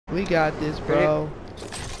We got this, bro.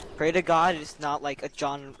 Pray to God it's not like a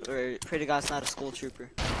John, or pray to God it's not a school trooper.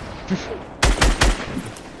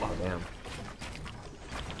 Oh damn.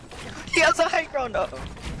 He has a high ground. Uh oh.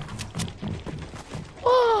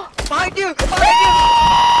 Oh, Behind you! Behind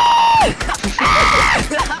you!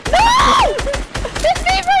 no! It's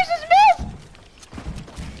me versus Myth!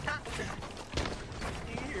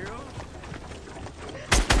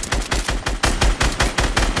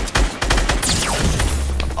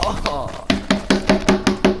 Oh.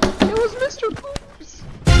 It was Mr. Poops.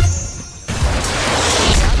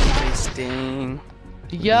 Wasting.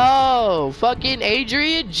 Yo, fucking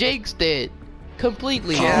Adrian jinxed it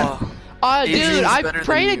completely. Yeah. Dude, Adrian's I better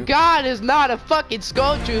pray than to you. God is not a fucking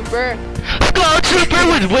skull trooper. Skull trooper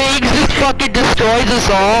with wings just fucking destroys us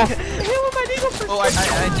all. Oh,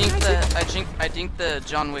 I think the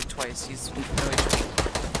John Wick twice. He's really good.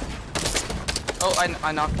 Oh,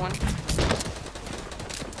 I knocked one.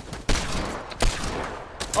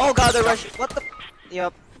 Oh god, they're rushing. What the?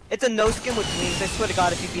 Yep. It's a no skin with wings. I swear to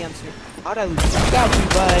God, if he BMs me. How'd I lose? Got you,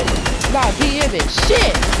 bud. Nah, BM it.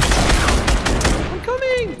 Shit. I'm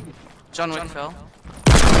coming. John Wick fell.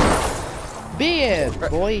 BM,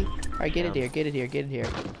 boy. Alright, get it here, get it here, get it here.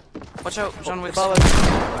 Watch out, John Wick. Alright.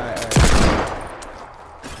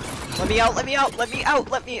 Let me out, let me out, let me out,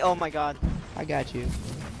 let me. Oh my god. I got you.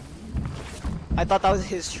 I thought that was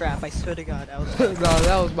his trap. I swear to God. I was No,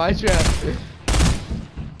 that was my trap.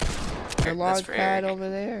 The launch That's for pad Eric. over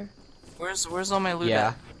there. Where's all my loot Yeah.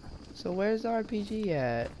 at? So where's the RPG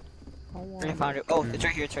at? I found it. Oh, it's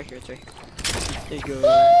right here, it's right here, it's right here. There you go.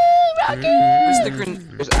 Where's the green?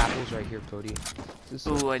 There's apples right here, Cody.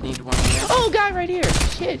 Ooh, I need one. Oh, guy right here.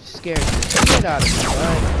 Shit, scared me. Get out of here,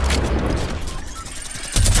 bud.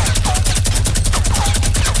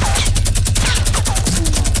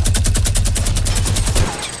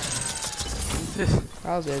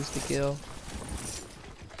 That was insta kill.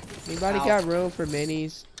 Anybody Ow. got room for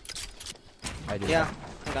minis? I do. Yeah,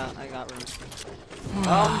 I got room.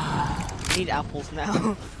 Need apples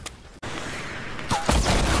now.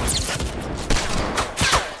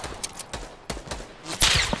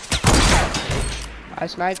 I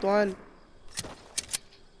sniped one.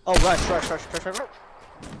 Oh, rush.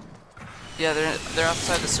 Yeah, they're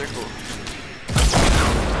outside the circle.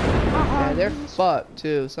 Yeah, they're fucked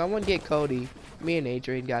too. Someone get Cody. Me and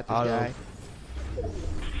Adrian got this Auto. guy.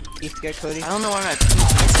 You to get Cody. I don't know why my.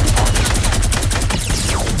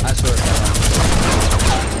 I swear to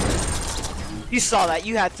God. You saw that.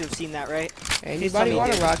 You had to have seen that, right? Anybody me, want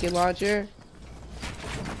a dude. rocket launcher?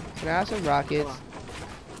 Can I have some rockets?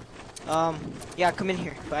 Yeah, come in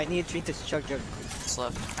here. But I need to drink this chug jug. What's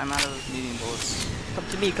left? I'm out of medium bullets. Come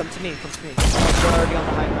to me, come to me, come to me. Oh, you're already on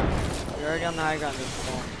the high ground. You're already on the high ground.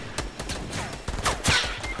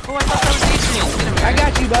 Oh, I thought that was Adrian. Get him, I Eric.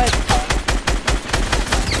 got you, bud.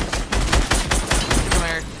 Get him,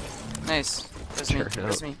 Eric. Nice. That's me. Sure, no.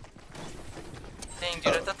 That's me. Dang,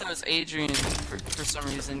 dude, I thought that was Adrian for some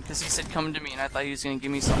reason, because he said come to me, and I thought he was gonna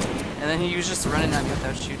give me something. And then he was just running at me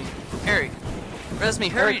without shooting. Eric, res me,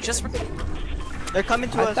 hurry, Eric. just. They're coming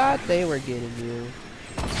to I us. thought they were getting you.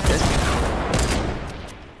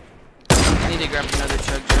 I need to grab another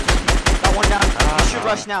chug jug. Got one down. We should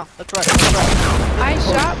rush now. Let's rush. Let's rush. I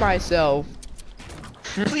shot myself.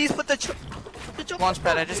 Please put the jump. Launch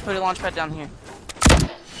pad, I just put a launch pad down here.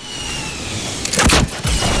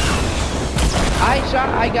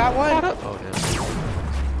 I got one. Oh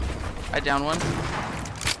damn. I down one.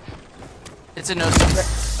 It's a no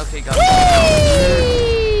scope. Okay, got it.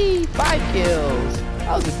 Whee! 5 kills.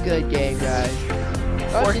 That was a good game, guys.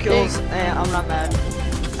 4 kills. I'm not mad.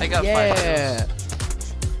 I got 5 Yeah,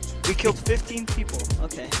 kills. We killed 15 people.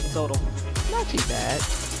 Okay, total. not too bad.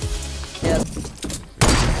 Yeah.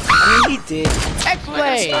 I mean, he did.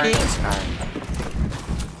 Explain.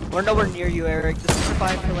 We're nowhere near you, Eric. This is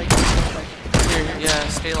survive for like. Here, yeah,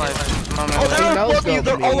 stay alive. I'm on my Oh, way. they're knows above you. though,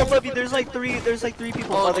 They're dude. all above you. There's like three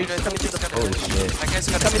people. Oh, they're dude, I just coming think through the he's front. Holy shit. That guy's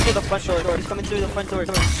got Coming through the front door. He's coming through the front door.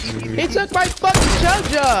 He took my fucking chug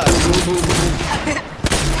jug.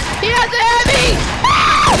 He has a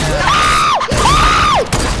heavy.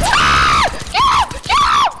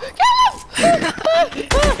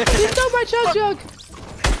 He stole my chug jug.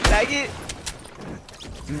 Bag it.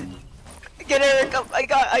 Get Eric up.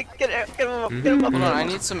 Get him up. Get him up. Hold on, I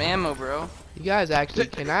need some ammo, bro. You guys actually,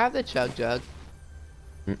 can I have the chug jug?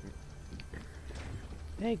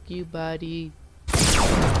 Thank you, buddy.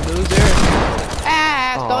 Loser.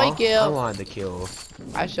 Ah, stole I kill. wanted the kill.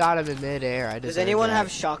 I shot him in midair. I Does deserve anyone that.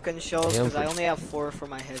 have shotgun shells? Yeah, Because I for- only have 4 for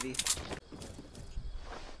my heavy.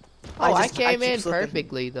 Oh, I keep came in slipping.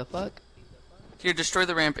 perfectly. The fuck? Here, destroy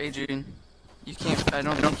the ramp, Adrian. You can't. I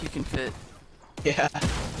don't think you can fit. Yeah.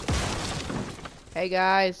 Hey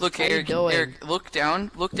guys. Look, how you Eric. doing? Eric, look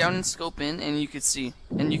down and scope in, and you could see,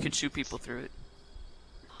 and you could shoot people through it.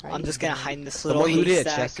 How I'm you just gonna doing? hide in this little Someone looted a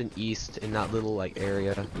haystack. chest in east in that little like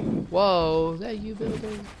area. Whoa, is that you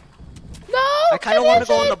building? No! I kind of want to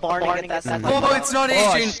go in the barn and get that. Oh, it's not Oh,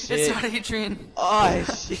 Adrian. shit. It's not Adrian. Oh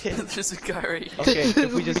shit. There's a guy right here. Okay,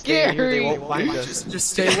 if we just stay in here, they won't find us.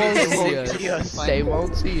 Just They stay. won't see won't us. see us. They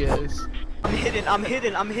won't see us. I'm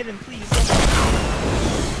hidden, please.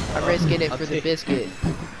 I'm risking it I'll for the take- biscuit.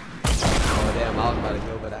 Oh damn, I was about to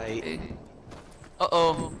go, but I ate.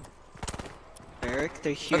 Uh-oh. Eric,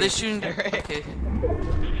 they're here. Are they shooting? Okay.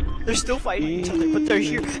 They're still fighting each other, but they're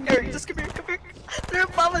here. Eric, just come here, come here. They're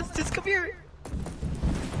above us, just come here.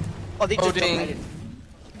 Oh, they Oh, just dang. jumped.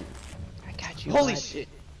 I got you. Holy bud. shit!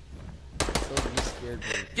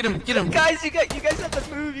 Get him, get him. Guys, you guys have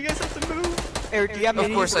to move. You guys have to move. Eric, do you have Of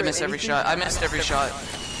minis course I or missed every anything? shot. I missed every shot.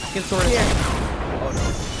 I can sort it. Oh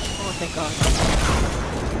Oh, thank God.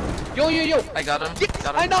 no. Yo! I got him.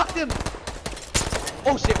 Got I him. knocked him!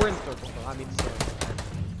 Oh shit, we're in the circle. I mean, the circle.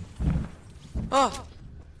 Oh.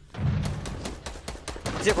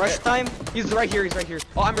 Is it rush time? He's right here,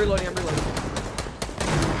 Oh, I'm reloading.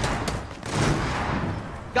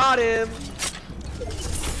 Got him!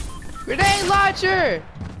 Grenade launcher!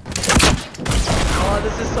 Oh,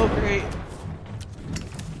 this is so great.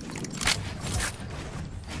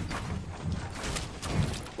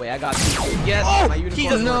 Wait, I got you. Yes, my Oh, he unicorn.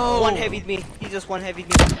 just No. one-heavied me. He just one-heavied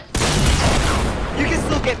me. You can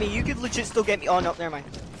still get me. You can legit still get me. Oh no, never mind.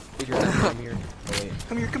 Adrian, come here. Oh wait.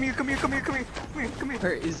 Come here, come here, come here, come here, come here, come here, come here.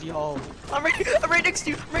 Where is y'all? I'm right next to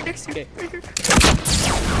you. I'm right next to you. Okay. Right here.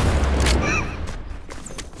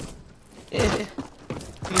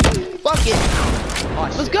 Fuck it! Oh,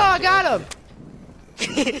 Let's shit. go, I got him!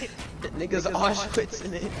 Niggas Auschwitz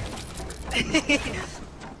in it.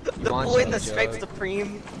 The Launch boy in the the stripes jug.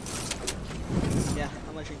 supreme. Yeah,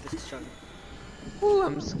 I'm gonna drink this jug. Ooh,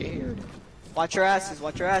 I'm scared. Watch your asses,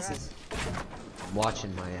 watch your asses. I'm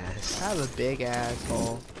watching my ass. I have a big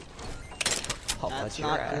asshole. I'll That's watch your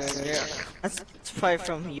not ass. good. That's probably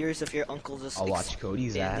from years of your uncle just I'll watch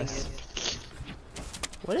Cody's expanding ass. it.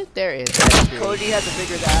 What if there is actually? Cody has a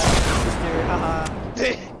bigger ass than his sister, haha.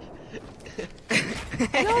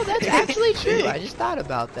 No, that's actually true. I just thought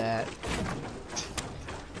about that.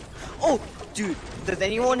 Oh, dude, does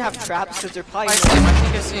anyone have traps? Because they're probably. I see him. I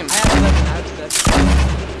think I see him.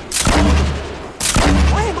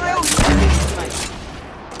 Why am I always tonight?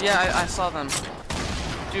 Yeah, I saw them.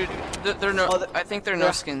 Dude, they're no. Oh, I think they're no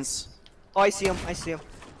skins. Oh, I see him. I see him.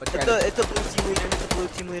 But It's a blue team leader. It's a blue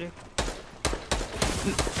team leader.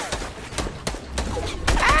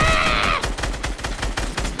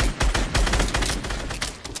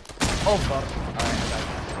 Oh fuck. Alright, I got it.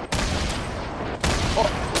 Oh!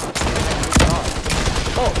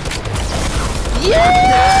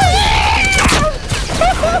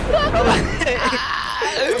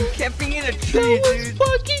 I'm camping in a tree, That was dude.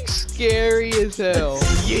 fucking scary as hell.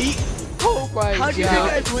 Yeet! Oh my How do you god.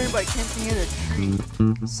 guys learn by camping in a tree?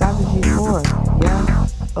 Savage 4, yeah.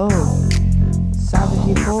 Oh.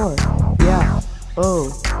 Savage 4, yeah.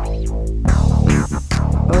 Oh.